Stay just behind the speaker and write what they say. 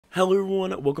Hello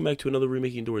everyone, welcome back to another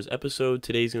Remaking Doors episode.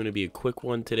 Today's going to be a quick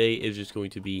one. Today is just going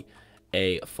to be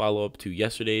a follow-up to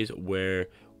yesterday's where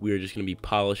we are just going to be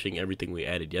polishing everything we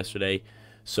added yesterday.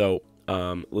 So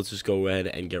let's just go ahead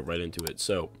and get right into it.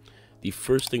 So the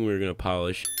first thing we're going to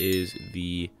polish is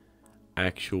the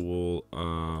actual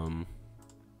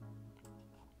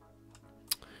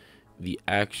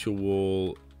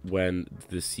when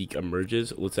the seek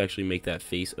emerges. Let's actually make that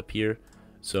face appear.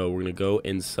 So we're going to go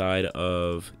inside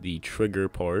of the trigger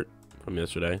part from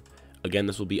yesterday. Again,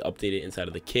 this will be updated inside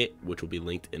of the kit, which will be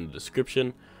linked in the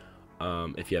description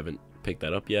if you haven't picked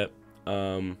that up yet.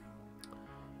 The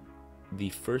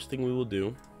first thing we will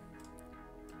do,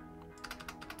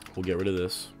 we'll get rid of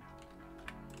this.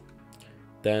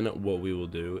 Then what we will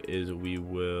do is we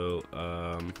will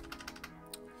go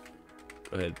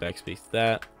ahead, backspace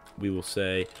that. We will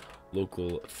say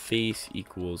local face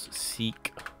equals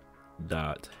seek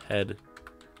dot head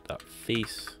dot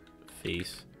face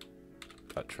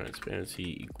dot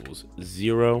transparency equals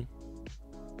 0.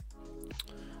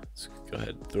 Let's go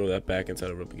ahead and throw that back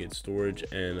inside of replicate storage,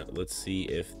 and let's see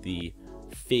if the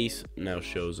face now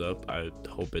shows up. I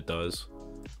hope it does.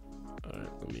 All right,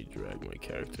 let me drag my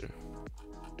character.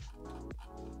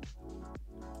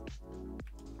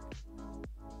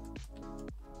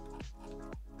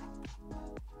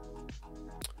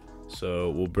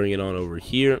 So we'll bring it on over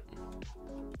here.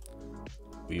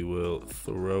 We will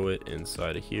throw it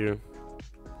inside of here,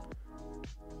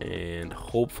 and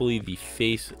hopefully the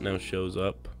face now shows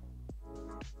up.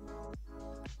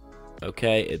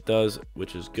 Okay, it does,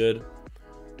 which is good.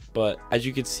 But as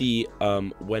you can see,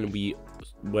 when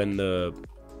the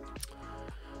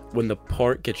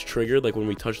part gets triggered, like when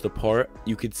we touch the part,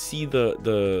 you could see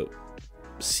the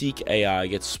seek AI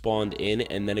gets spawned in,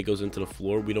 and then it goes into the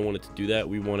floor. We don't want it to do that.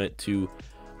 We want it to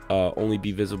only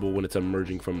be visible when it's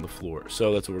emerging from the floor.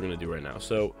 So that's what we're going to do right now.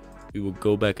 So we will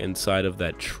go back inside of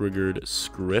that triggered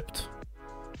script,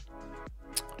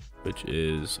 which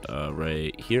is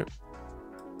right here.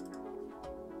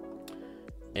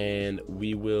 And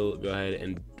we will go ahead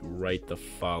and write the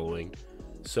following.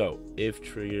 So if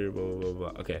trigger blah blah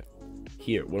blah. Okay,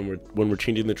 here when we're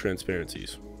changing the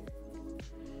transparencies,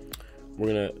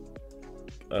 we're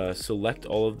gonna select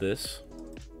all of this,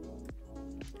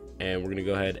 and we're gonna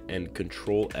go ahead and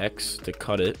Control X to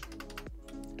cut it.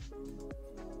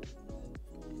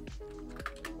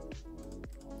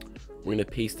 We're gonna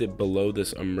paste it below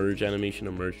this emerge animation,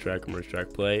 emerge track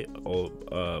play, all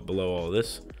below all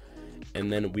this.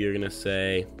 And then we are gonna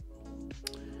say,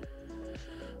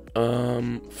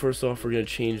 first off, we're gonna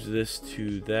change this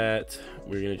to that.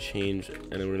 We're gonna change,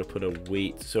 and then we're gonna put a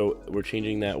weight. So we're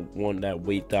changing that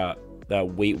weight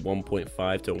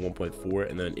 1.5 to 1.4,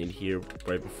 and then in here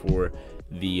right before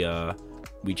the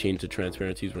we change the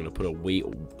transparencies, we're gonna put a weight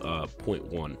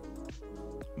 0.1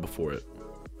 before it.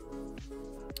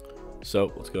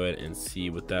 So let's go ahead and see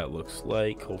what that looks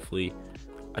like. Hopefully,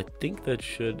 I think that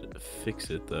should fix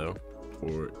it though,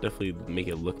 or definitely make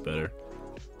it look better.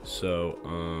 So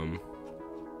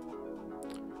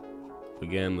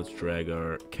again, let's drag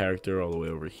our character all the way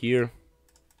over here.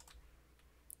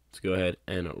 Let's go ahead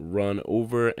and run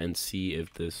over and see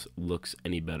if this looks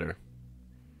any better.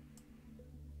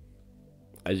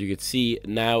 As you can see,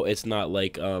 now it's not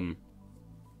like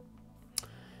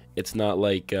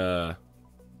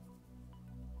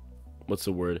what's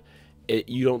the word?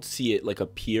 You don't see it like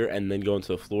appear and then go into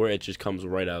the floor. It just comes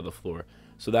right out of the floor.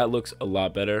 So that looks a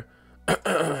lot better.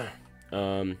 If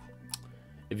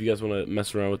you guys want to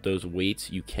mess around with those weights,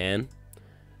 you can.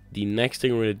 The next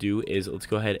thing we're going to do is let's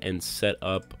go ahead and set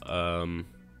up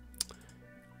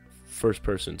first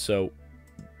person. So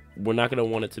we're not going to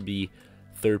want it to be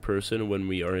third person when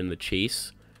we are in the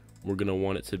chase. We're going to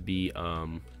want it to be, I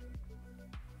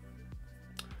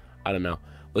don't know.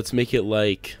 Let's make it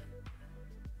like,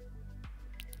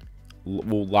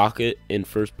 we'll lock it in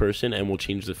first person, and we'll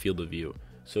change the field of view.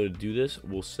 So to do this,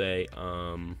 we'll say,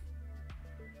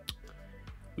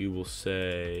 we will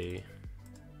say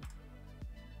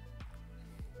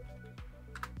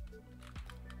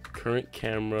current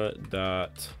camera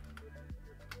dot,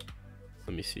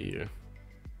 let me see here.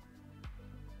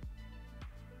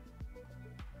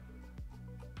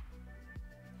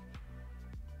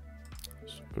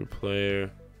 So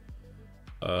player,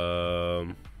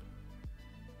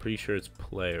 pretty sure it's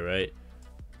player, right?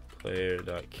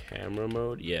 Player.camera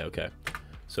mode. Yeah, okay.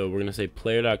 So we're gonna say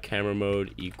player.camera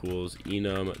mode equals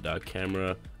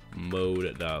enum.camera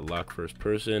mode.lock first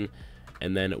person,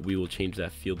 and then we will change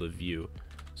that field of view.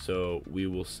 So we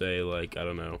will say, like, I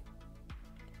don't know,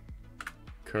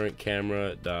 current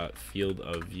camera dot field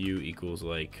of view equals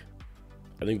like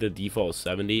I think the default is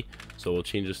 70, so we'll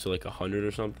change this to like 100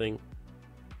 or something,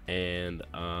 and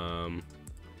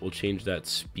we'll change that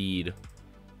speed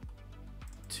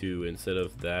to, instead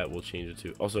of that, we'll change it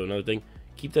to, also another thing,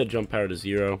 keep that jump power to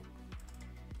 0.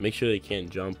 Make sure they can't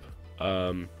jump.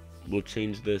 We'll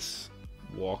change this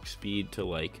walk speed to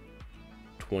like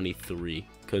 23,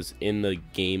 because in the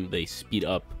game they speed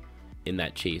up in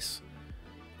that chase.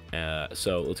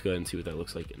 So let's go ahead and see what that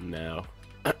looks like now.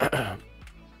 So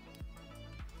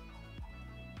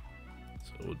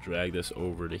we'll drag this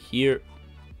over to here,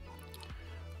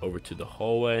 over to the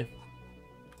hallway.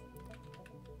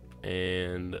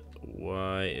 And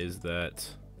why is that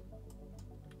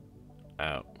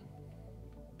out?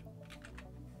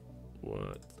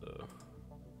 What the?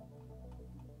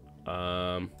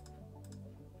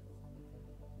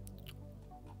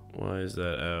 Why is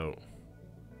that out?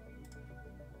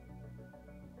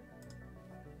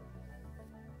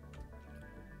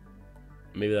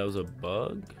 Maybe that was a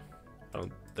bug.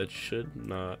 That should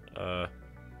not.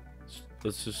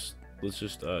 Let's just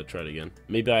try it again.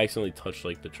 Maybe I accidentally touched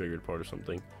like the triggered part or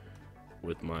something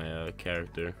with my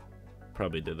character.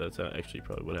 Probably did. That's actually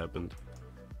probably what happened.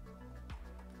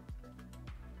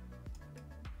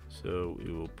 So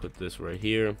we will put this right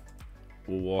here.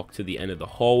 We'll walk to the end of the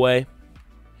hallway,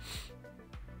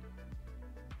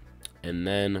 and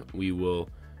then we will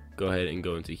go ahead and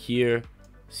go into here.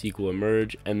 Seek will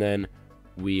emerge, and then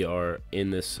we are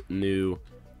in this new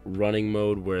running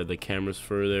mode where the camera's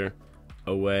further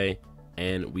away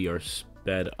and we are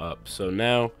sped up. So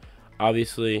now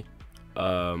obviously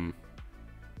oops,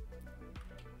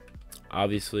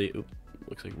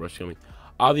 looks like rush coming.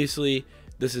 Obviously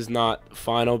this is not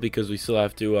final because we still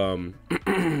have to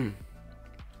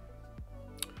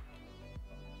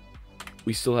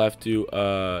we still have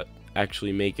to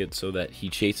actually make it so that he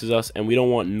chases us, and we don't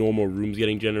want normal rooms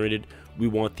getting generated. We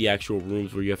want the actual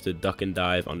rooms where you have to duck and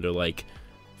dive under like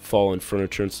fallen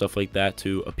furniture and stuff like that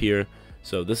to appear.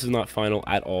 So this is not final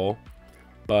at all.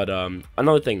 But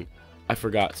another thing I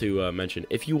forgot to mention,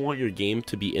 if you want your game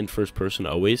to be in first person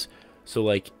always, so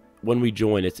like when we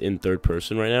join it's in third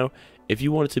person right now, if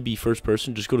you want it to be first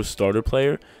person, just go to starter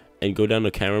player and go down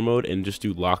to camera mode and just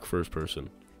do lock first person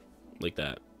like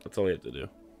that. That's all you have to do.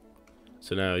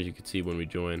 So now as you can see, when we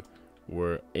join,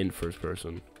 we're in first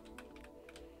person.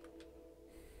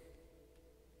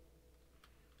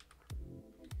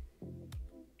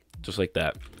 Just like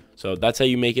that. So that's how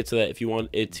you make it so that if you want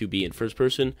it to be in first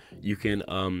person, you can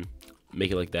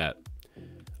make it like that.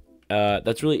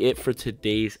 That's really it for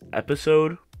today's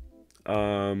episode.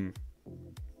 I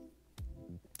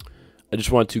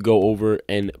just wanted to go over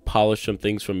and polish some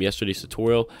things from yesterday's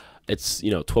tutorial. It's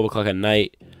 12 o'clock at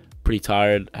night, pretty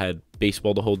tired, had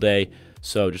baseball the whole day,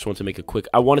 so just wanted to make a quick,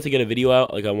 I wanted to get a video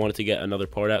out, like I wanted to get another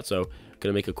part out, so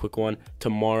gonna make a quick one.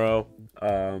 Tomorrow,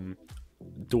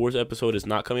 Doors episode is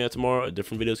not coming out tomorrow, a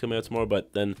different video is coming out tomorrow,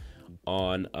 but then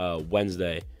on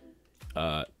Wednesday,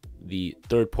 the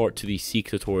third part to the Seek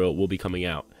tutorial will be coming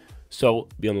out, so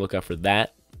be on the lookout for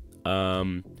that.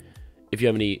 If you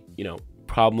have any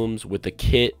problems with the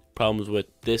kit, problems with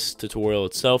this tutorial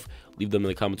itself, leave them in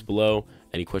the comments below.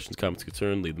 Any questions, comments,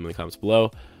 concerns, leave them in the comments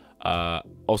below.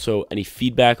 Also, any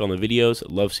feedback on the videos,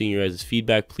 love seeing your guys'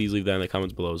 feedback, please leave that in the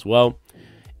comments below as well.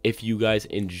 If you guys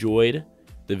enjoyed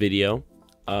the video,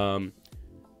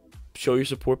 show your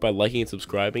support by liking and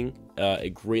subscribing.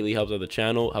 It greatly helps out the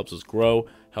channel, helps us grow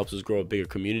a bigger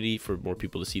community for more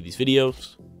people to see these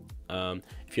videos.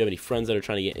 If you have any friends that are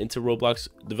trying to get into Roblox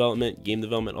development, game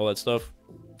development, all that stuff,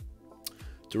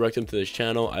 direct them to this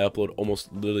channel. I upload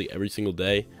almost literally every single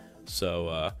day, so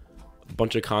a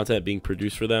bunch of content being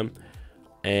produced for them,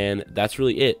 and that's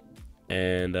really it.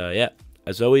 And yeah,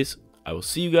 as always, I will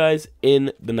see you guys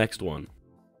in the next one.